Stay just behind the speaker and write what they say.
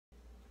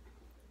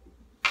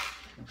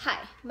Hi,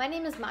 my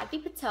name is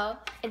Madhvi Patel,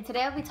 and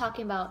today I'll be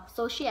talking about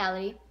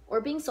sociality, or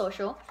being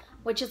social,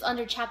 which is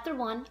under chapter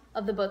 1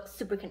 of the book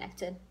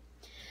Superconnected.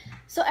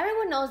 So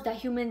everyone knows that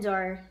humans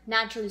are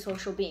naturally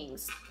social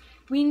beings.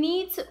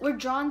 We're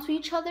drawn to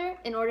each other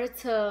in order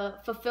to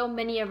fulfill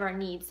many of our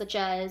needs, such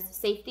as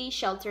safety,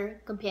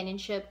 shelter,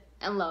 companionship,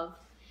 and love.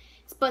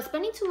 But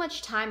spending too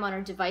much time on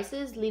our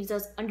devices leaves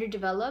us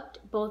underdeveloped,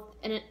 both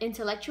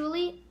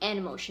intellectually and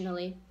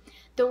emotionally.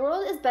 The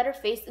world is better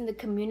faced in the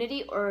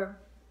community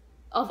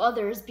of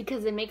others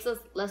because it makes us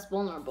less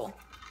vulnerable.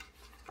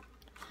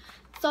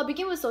 So I'll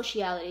begin with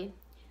sociality,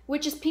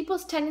 which is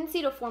people's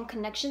tendency to form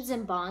connections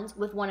and bonds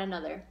with one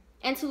another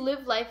and to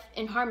live life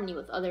in harmony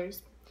with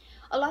others.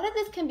 A lot of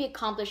this can be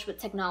accomplished with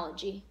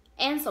technology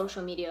and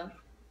social media.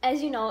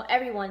 As you know,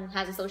 everyone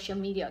has a social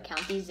media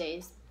account these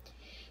days.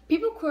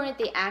 People coordinate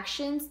their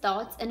actions,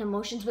 thoughts, and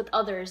emotions with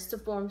others to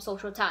form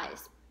social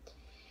ties.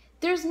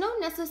 There's no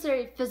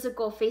necessary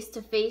physical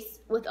face-to-face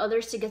with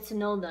others to get to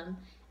know them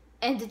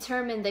and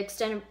determine the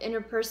extent of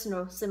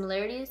interpersonal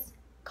similarities,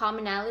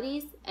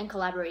 commonalities, and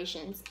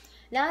collaborations.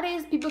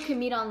 Nowadays, people can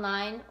meet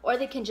online, or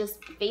they can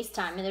just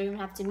FaceTime and they don't even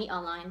have to meet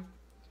online.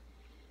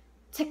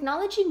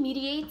 Technology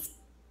mediates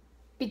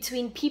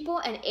between people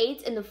and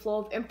aids in the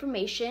flow of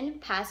information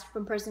passed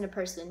from person to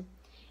person.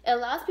 It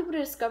allows people to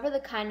discover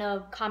the kind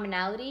of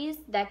commonalities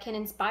that can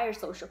inspire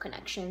social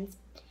connections.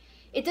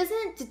 It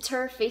doesn't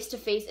deter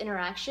face-to-face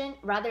interaction,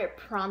 rather it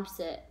prompts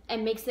it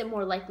and makes it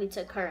more likely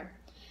to occur.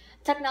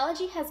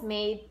 Technology has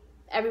made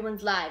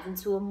everyone's lives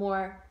into a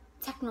more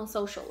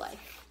techno-social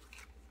life.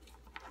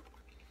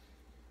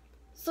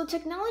 So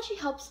technology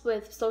helps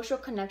with social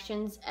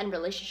connections and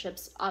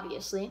relationships,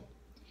 obviously.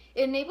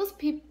 It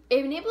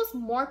enables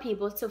more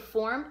people to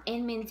form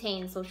and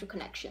maintain social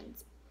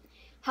connections.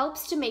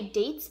 Helps to make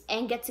dates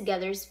and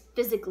get-togethers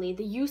physically.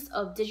 The use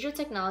of digital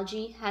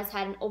technology has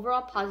had an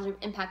overall positive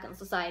impact on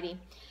society.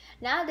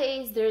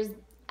 Nowadays, there's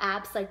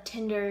apps like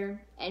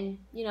Tinder, and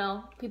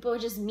people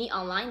just meet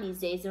online these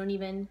days. They don't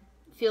even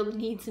feel the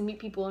need to meet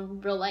people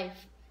in real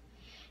life.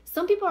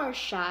 Some people are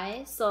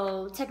shy,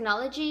 so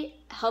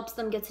technology helps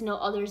them get to know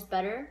others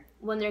better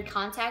when their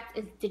contact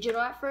is digital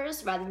at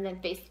first rather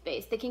than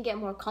face-to-face. They can get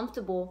more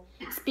comfortable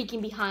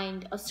speaking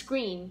behind a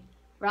screen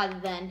rather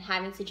than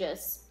having to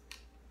just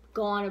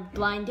go on a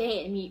blind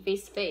date and meet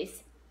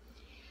face-to-face.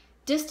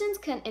 Distance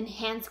can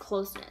enhance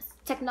closeness.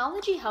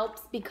 Technology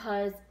helps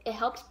because it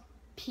helps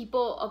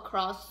people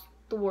across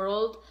the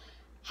world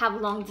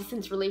have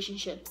long-distance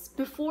relationships.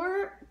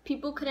 Before,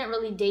 people couldn't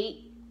really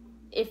date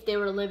if they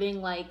were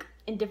living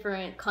in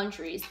different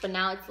countries, but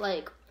now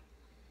it's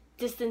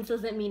distance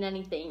doesn't mean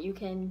anything. You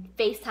can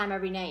FaceTime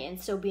every night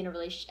and still be in a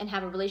relationship and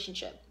have a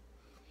relationship.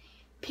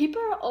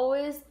 People are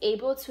always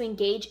able to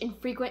engage in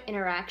frequent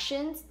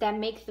interactions that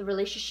make the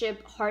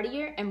relationship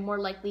heartier and more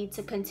likely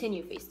to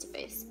continue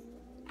face-to-face.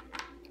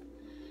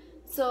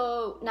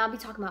 So now I'll be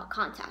talking about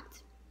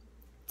contact.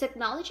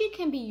 Technology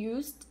can be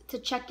used to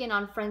check in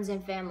on friends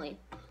and family.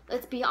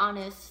 Let's be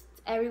honest,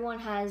 everyone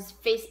has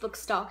Facebook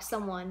stalked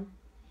someone,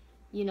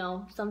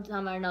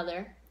 sometime or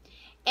another.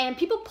 And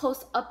people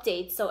post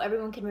updates so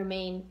everyone can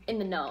remain in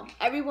the know.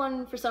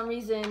 Everyone, for some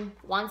reason,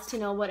 wants to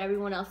know what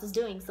everyone else is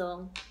doing,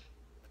 so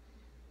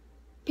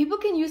people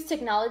can use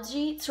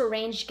technology to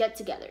arrange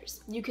get-togethers.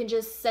 You can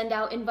just send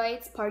out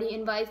invites, party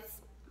invites,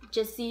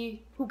 just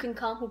see who can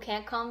come, who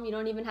can't come. You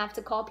don't even have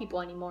to call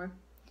people anymore.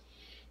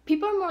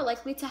 People are more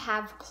likely to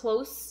have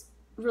close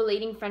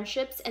relating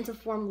friendships and to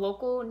form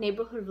local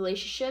neighborhood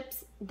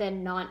relationships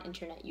than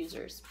non-internet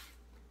users.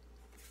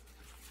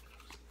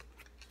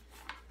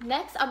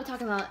 Next, I'll be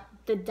talking about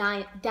the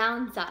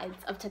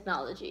downsides of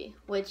technology,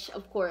 which,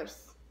 of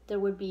course, there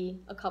would be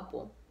a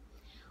couple.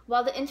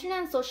 While the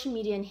internet and social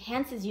media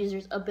enhances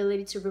users'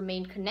 ability to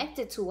remain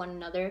connected to one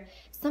another,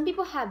 some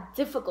people have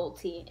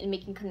difficulty in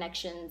making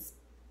connections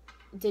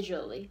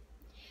digitally.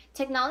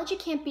 Technology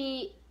can't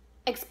be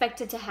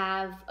expected to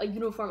have a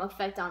uniform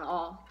effect on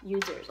all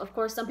users. Of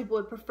course, some people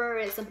would prefer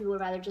it, some people would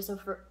rather just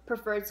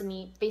prefer to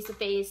meet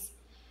face-to-face.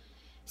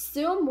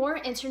 Still, more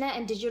internet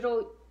and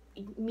digital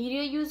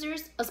media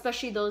users,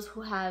 especially those who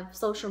have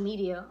social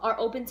media, are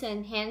open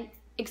to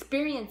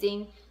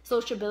experiencing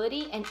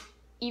sociability and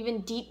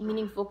even deep,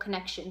 meaningful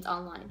connections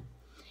online.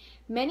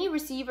 Many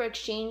receive or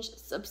exchange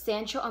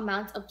substantial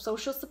amounts of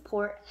social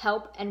support,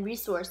 help, and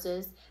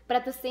resources, but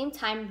at the same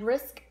time,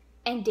 risk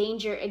and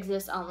danger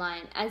exists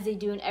online, as they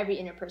do in every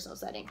interpersonal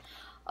setting.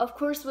 Of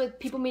course, with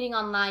people meeting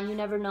online, you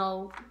never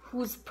know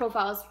whose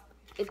profile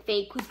is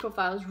fake, whose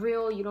profile is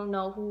real. You don't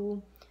know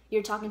who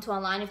you're talking to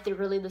online, if they're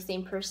really the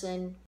same person